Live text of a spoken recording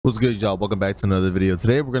What's good, y'all? Welcome back to another video.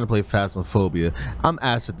 Today we're gonna play Phasmophobia. I'm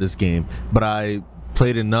ass at this game, but I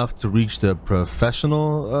played enough to reach the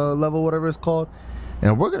professional level, whatever it's called,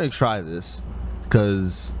 and we're gonna try this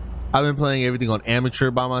because I've been playing everything on amateur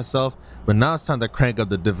by myself, but now it's time to crank up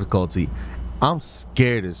the difficulty. I'm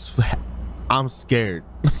scared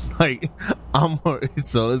like I'm worried,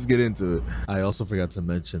 so let's get into it. I also forgot to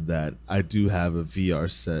mention that I do have a VR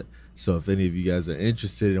set, so if any of you guys are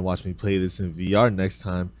interested in watching me play this in VR next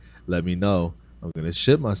time, let me know. I'm gonna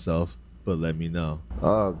shit myself, but let me know.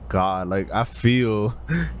 Oh god, like I feel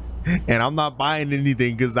and I'm not buying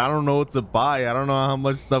anything because I don't know what to buy. I don't know how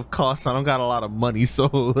much stuff costs. I don't got a lot of money, so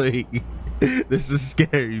like this is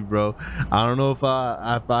scary, bro. I don't know if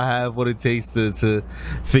I have what it takes to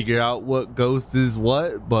figure out what ghost is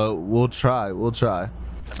what, but we'll try.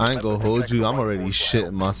 I ain't gonna hold you. I'm already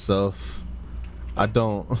shitting myself. I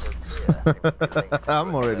don't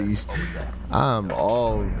I'm already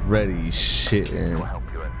shitting.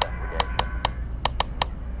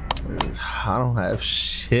 I don't have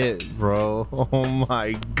shit, bro. Oh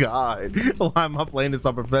my god, why am I playing this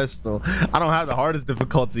on professional? I don't have the hardest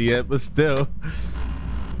difficulty yet, but still.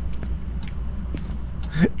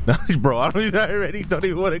 Bro, I already don't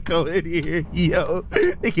even want to go in here. Yo,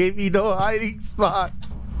 they gave me no hiding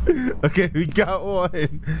spots. Okay, we got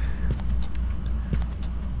one.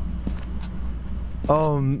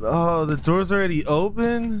 Oh, the door's already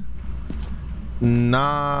open?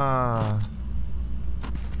 Nah.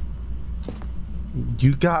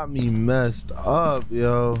 You got me messed up,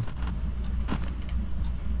 yo.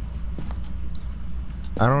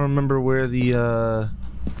 I don't remember where the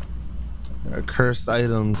cursed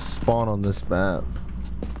items spawn on this map.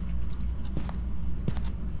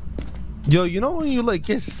 Yo, you know when you like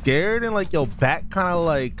get scared and like your back kind of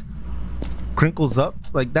like crinkles up?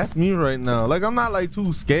 Like that's me right now. Like I'm not like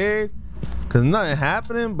too scared because nothing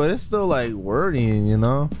happening, but it's still like worrying, you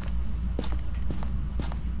know.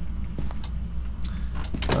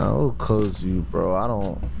 I will close you, bro. I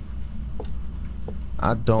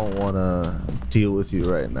don't want to deal with you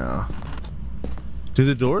right now. Do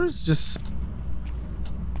the doors just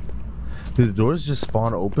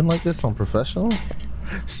spawn open like this on professional?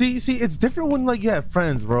 See, it's different when like you have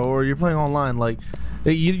friends, bro, or you're playing online. Like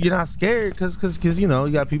you're not scared because you know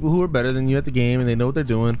you got people who are better than you at the game and they know what they're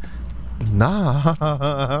doing. Nah,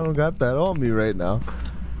 I don't got that on me right now.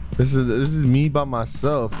 This is me by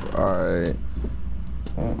myself. All right.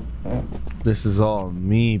 This is all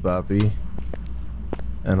me, Bobby,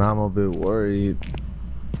 and I'm a bit worried.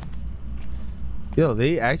 Yo,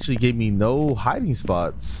 they actually gave me no hiding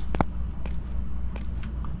spots.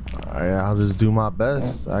 All right, I'll just do my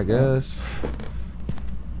best, I guess.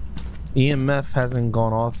 EMF hasn't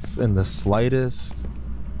gone off in the slightest,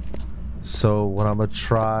 so what I'm gonna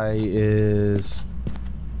try is,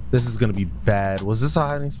 this is gonna be bad. Was this a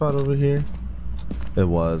hiding spot over here? It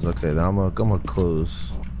was. Okay, then I'm gonna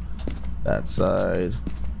close that side.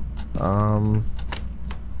 A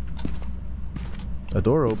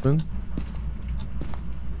door open.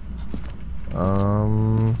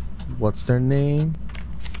 What's their name?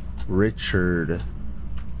 Richard.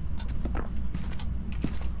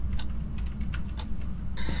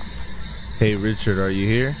 Hey Richard, are you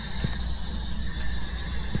here?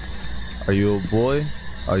 Are you a boy?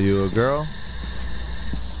 Are you a girl?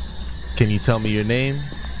 Can you tell me your name?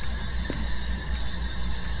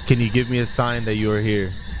 Can you give me a sign that you are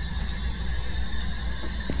here?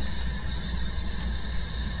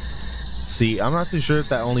 See, I'm not too sure if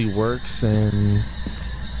that only works in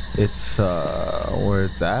it's where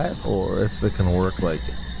it's at, or if it can work like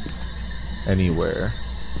anywhere.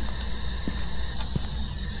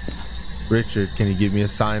 Richard, can you give me a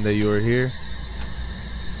sign that you are here?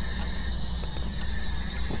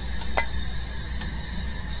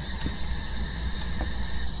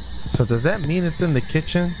 So does that mean it's in the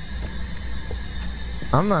kitchen?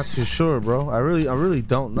 I'm not too sure, bro. I really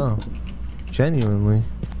don't know. Genuinely.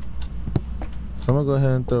 So I'm gonna go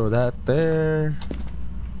ahead and throw that there.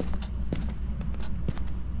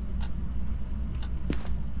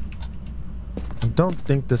 I don't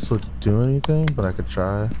think this would do anything, but I could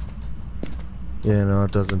try. Yeah, no,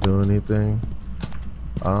 it doesn't do anything.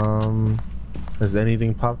 Has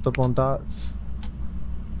anything popped up on dots?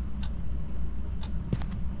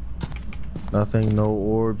 Nothing, no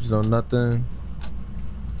orbs, no nothing.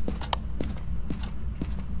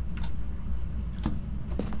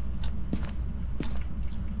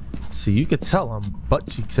 See, you could tell I'm butt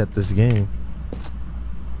cheeks at this game.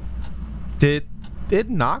 Did it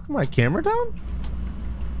knock my camera down?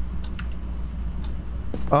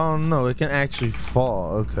 Oh no, it can actually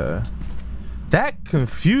fall. Okay. That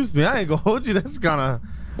confused me. I ain't gonna hold you. That's kind of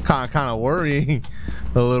kind of worrying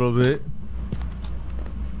a little bit.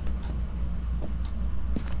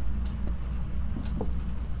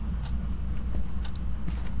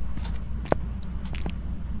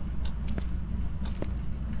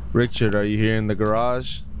 Richard, are you here in the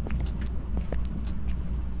garage?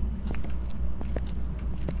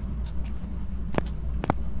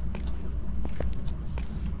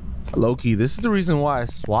 Loki, this is the reason why I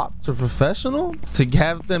swapped to professional, to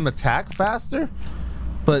have them attack faster,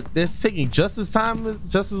 but it's taking just as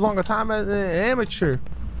long a time as an amateur.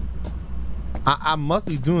 I must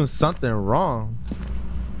be doing something wrong.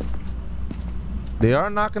 They are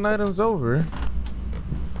knocking items over.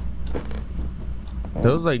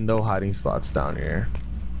 There was like no hiding spots down here.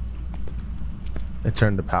 I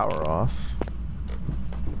turned the power off.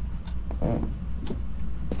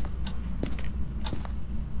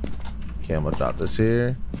 Okay, I'm gonna drop this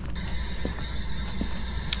here.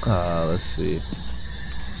 Let's see.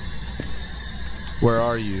 Where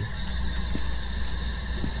are you?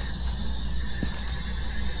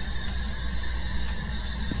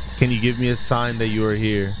 Can you give me a sign that you are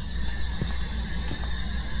here?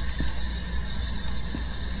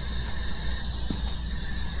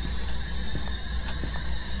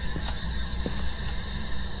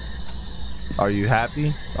 Are you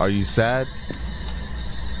happy? Are you sad?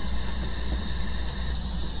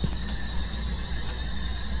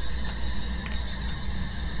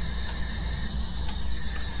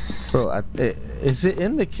 Bro, is it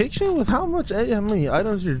in the kitchen with how many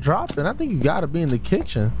items you're dropping? I think you gotta be in the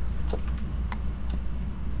kitchen.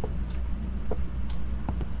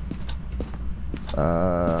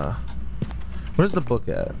 Where's the book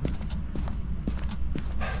at?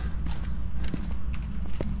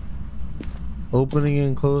 Opening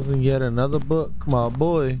and closing yet another book, my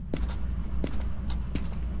boy.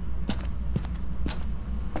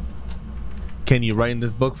 Can you write in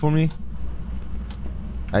this book for me?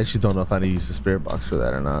 I actually don't know if I need to use the spirit box for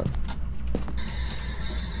that or not.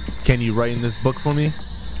 Can you write in this book for me?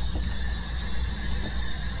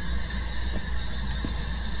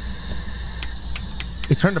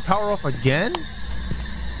 It turned the power off again?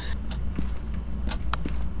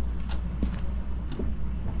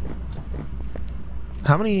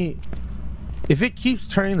 How many? If it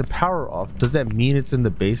keeps turning the power off, does that mean it's in the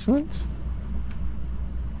basement?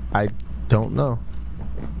 I don't know.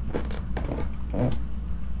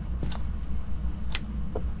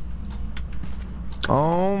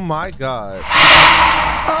 Oh my god.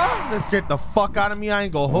 Oh, that scared the fuck out of me. I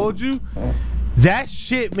ain't gonna hold you. That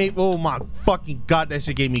shit made, oh my fucking god, that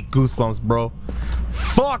shit gave me goosebumps, bro.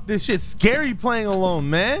 Fuck, this shit's scary playing alone,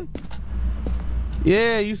 man.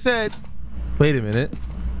 Yeah, you said, wait a minute.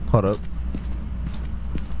 Hold up.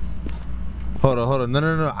 Hold on.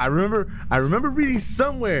 No. I remember reading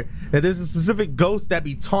somewhere that there's a specific ghost that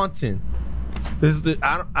be taunting. This is the,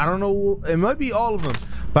 I don't know, it might be all of them,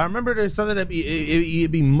 but I remember there's something that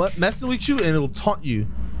it'd be messing with you and it'll taunt you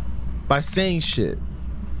by saying shit.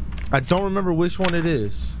 I don't remember which one it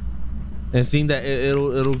is, and seeing that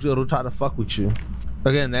it'll try to fuck with you.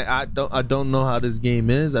 Again, I don't know how this game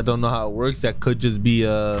is. I don't know how it works. That could just be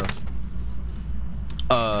like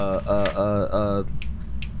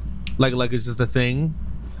it's just a thing.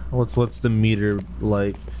 What's the meter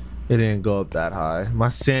like? It didn't go up that high. My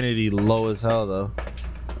sanity low as hell though,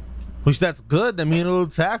 which that's good. I mean, it'll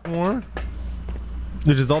attack more,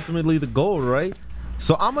 which is ultimately the goal, right?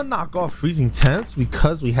 So I'm gonna knock off freezing temps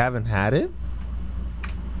because we haven't had it,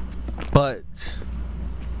 but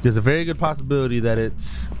there's a very good possibility that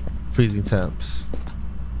it's freezing temps.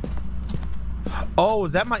 Oh,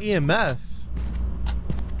 is that my EMF?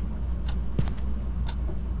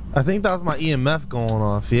 I think that was my EMF going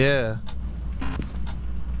off. Yeah.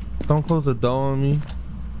 Don't close the door on me.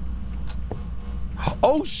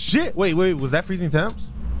 Oh shit! Wait, was that freezing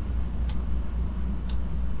temps?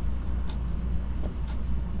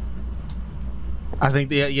 I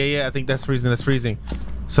think, yeah, I think that's freezing. That's freezing.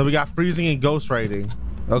 So we got freezing and ghostwriting.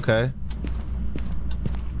 Okay.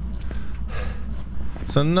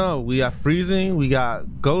 So no, we got freezing, we got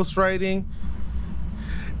ghostwriting,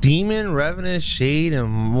 demon, revenant, shade, and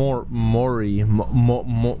mori.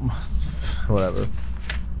 Whatever.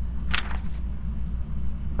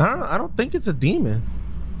 I don't think it's a demon.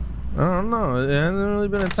 I don't know. It hasn't really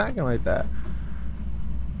been attacking like that.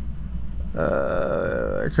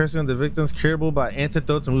 Cursing on the victims, curable by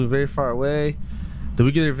antidotes and move very far away. The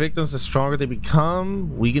weaker their victims, the stronger they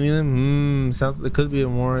become. Weakening them. Sounds it could be a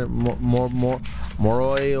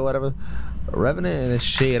moroi or whatever. A revenant and a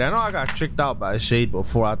shade. I know I got tricked out by a shade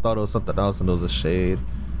before. I thought it was something else and it was a shade.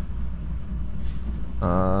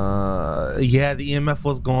 Yeah, the EMF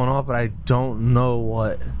was going off, but I don't know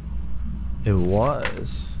what it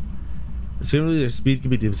was. Assuming their speed could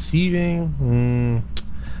be deceiving.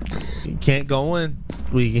 You can't go in.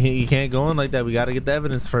 You can't go in like that. We gotta get the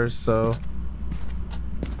evidence first. So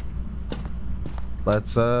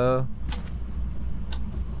let's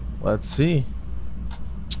see.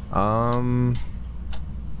 I'm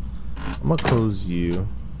gonna close you.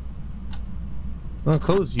 I'm gonna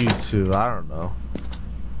close you too. I don't know.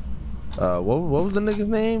 What was the nigga's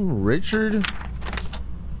name? Richard.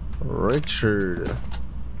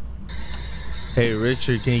 Hey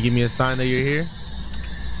Richard, can you give me a sign that you're here?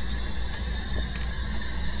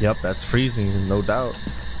 Yep, that's freezing, no doubt.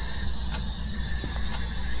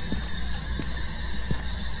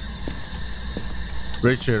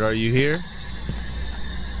 Richard, are you here?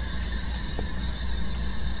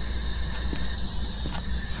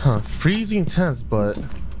 Huh, freezing temps, but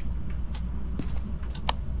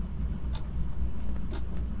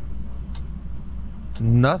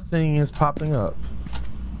nothing is popping up.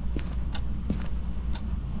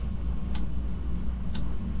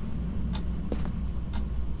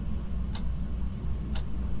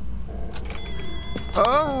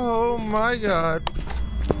 Oh my God.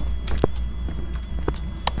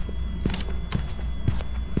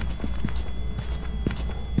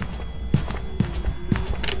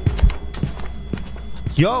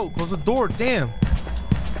 Yo, close the door, damn.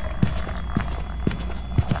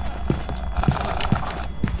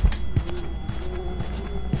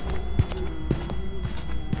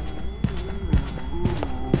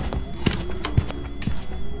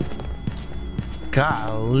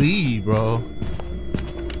 Golly, bro.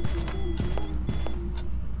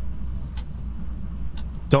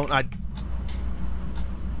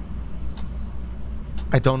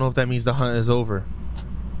 I don't know if that means the hunt is over.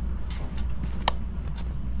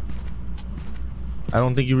 I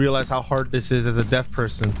don't think you realize how hard this is as a deaf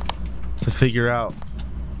person to figure out.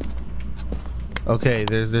 Okay,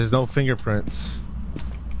 there's no fingerprints.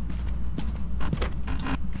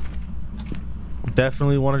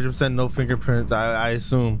 Definitely 100% no fingerprints, I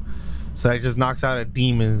assume. So that just knocks out a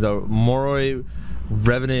demon, the Moroi,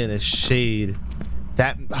 Revenant, and a Shade.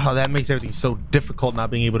 That makes everything so difficult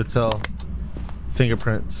not being able to tell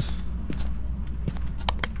fingerprints.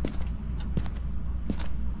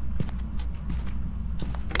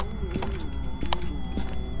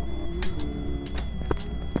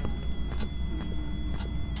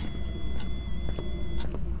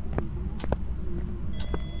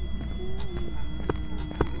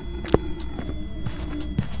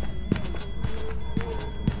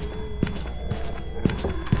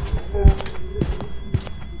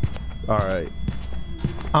 All right,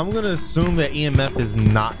 I'm gonna assume that EMF is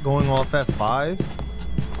not going off at 5.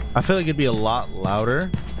 I feel like it'd be a lot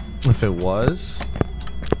louder if it was.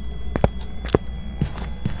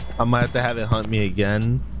 I might have to have it hunt me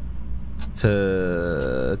again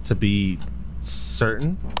to be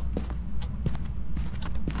certain.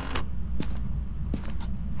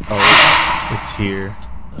 Oh, it's here.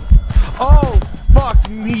 Oh, fuck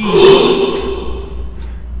me.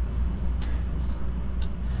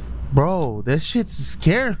 Bro, that shit's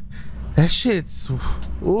scary. That shit's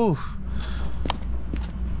ooh.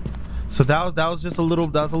 So that was just a little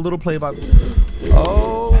play by.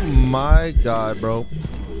 Oh my God, bro.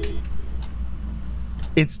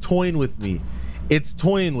 It's toying with me. It's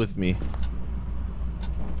toying with me.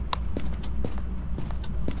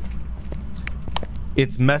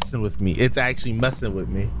 It's messing with me. It's actually messing with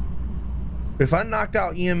me. If I knock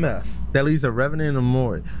out EMF, that leaves a Revenant and a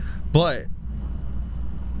Moroi. But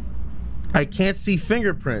I can't see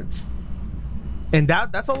fingerprints, and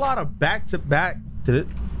that's a lot of back-to-back. Did it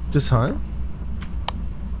just hunt?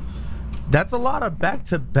 That's a lot of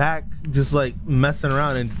back-to-back, just like messing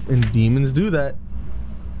around, and demons do that.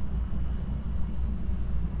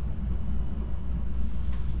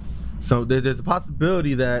 So there's a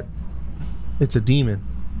possibility that it's a demon.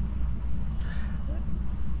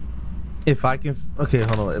 If I can, okay,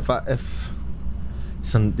 hold on. If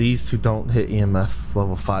these two don't hit EMF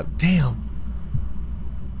level 5, damn.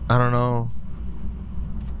 I don't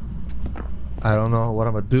know what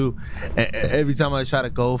I'm gonna do. Every time I try to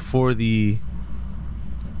go for the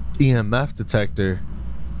EMF detector,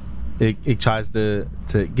 it tries to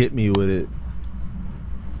get me with it.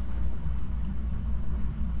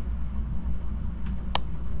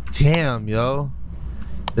 Damn, yo,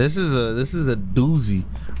 this is a doozy.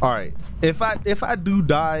 All right, if I do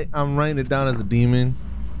die, I'm writing it down as a demon,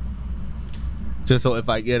 just so if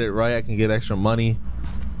I get it right, I can get extra money.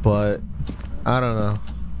 But I don't know.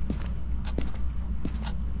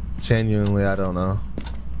 Genuinely, I don't know.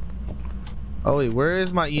 Oh wait, where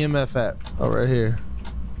is my EMF at? Oh, right here.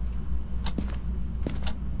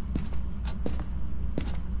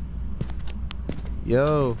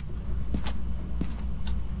 Yo.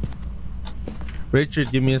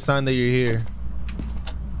 Richard, give me a sign that you're here.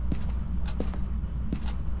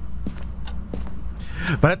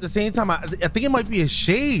 But at the same time, I think it might be a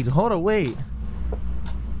shade. Hold on, wait.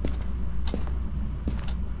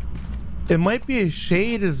 It might be a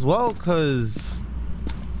shade as well, because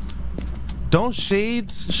don't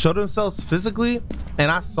shades show themselves physically?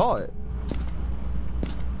 And I saw it.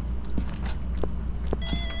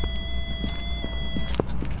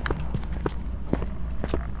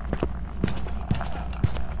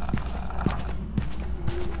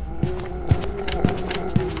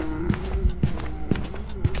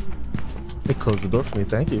 It closed the door for me,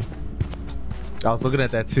 thank you. I was looking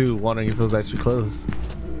at that too, wondering if it was actually closed.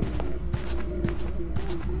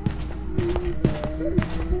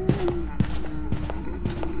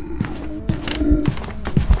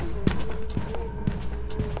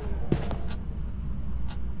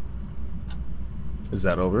 Is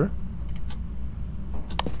that over?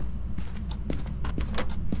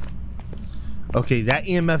 Okay, that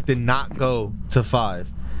EMF did not go to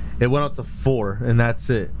 5. It went up to 4, and that's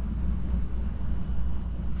it.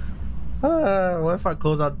 What if I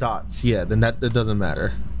close out dots? Yeah, then that doesn't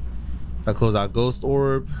matter. If I close out ghost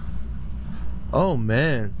orb. Oh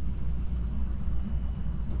man.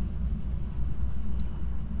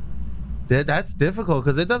 That's difficult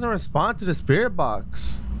because it doesn't respond to the spirit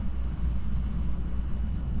box.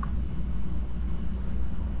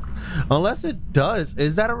 Unless it does.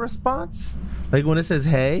 Is that a response? Like when it says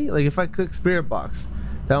hey? Like if I click spirit box,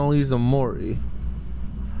 that only leaves a Mori.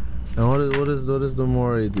 And what does the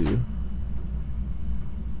Mori do?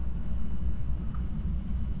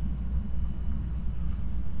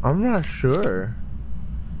 I'm not sure.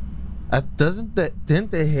 Didn't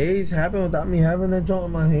the haze happen without me having that joint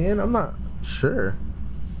in my hand? I'm not sure.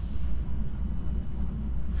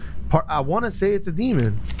 I want to say it's a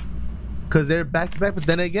demon because they're back to back, but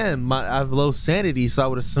then again, I have low sanity, so I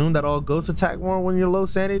would assume that all ghosts attack more when you're low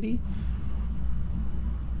sanity.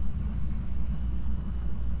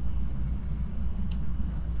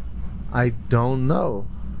 I don't know.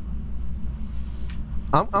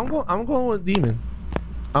 I'm going with demon.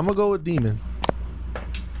 I'm gonna go with demon.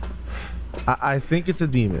 I think it's a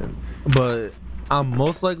demon, but I'm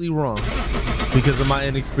most likely wrong because of my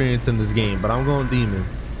inexperience in this game, but I'm going demon.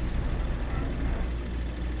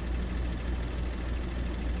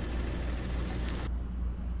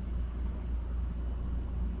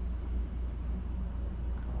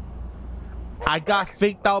 I got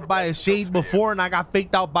faked out by a shade before, and I got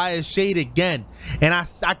faked out by a shade again. And I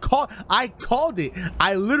called it.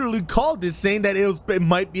 I literally called it, saying that it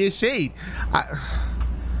might be a shade.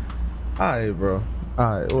 Alright, bro.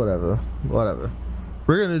 Alright, whatever.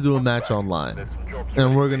 We're gonna do a match online,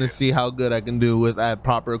 and we're gonna see how good I can do with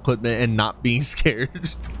proper equipment and not being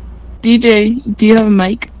scared. DJ, do you have a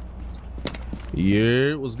mic?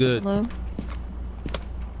 Yeah, it was good. Hello.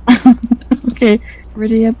 Okay,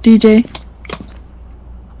 ready up, DJ.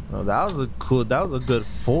 Oh, that was a good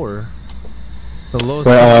 4. It's the lowest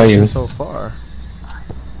Where are you? so far.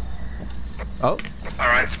 Oh.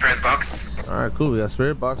 Alright, spirit box. Alright, cool. We got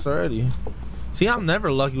spirit box already. See, I'm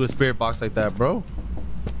never lucky with spirit box like that, bro.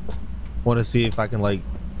 Want to see if I can, like...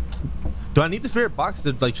 Do I need the spirit box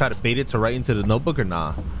to, like, try to bait it to right into the notebook or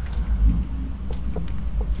nah?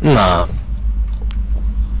 Nah.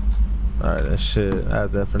 Alright, that shit. I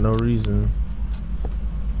had that for no reason.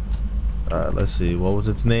 Alright, let's see. What was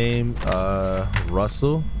its name?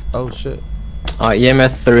 Russell? Oh, shit. Alright,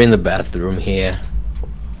 EMF 3 in the bathroom here.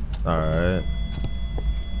 Alright.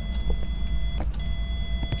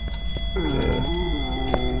 Yeah.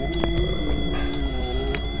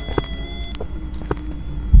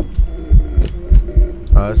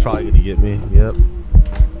 That's probably gonna get me. Yep.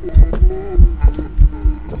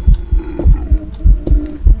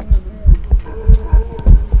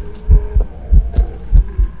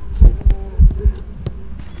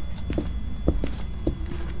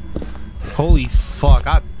 Holy fuck,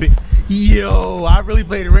 yo, I really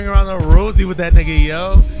played Ring Around the Rosie with that nigga,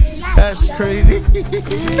 yo. That's crazy.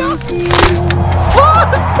 No.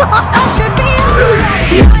 Fuck! I should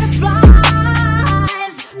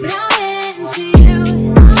be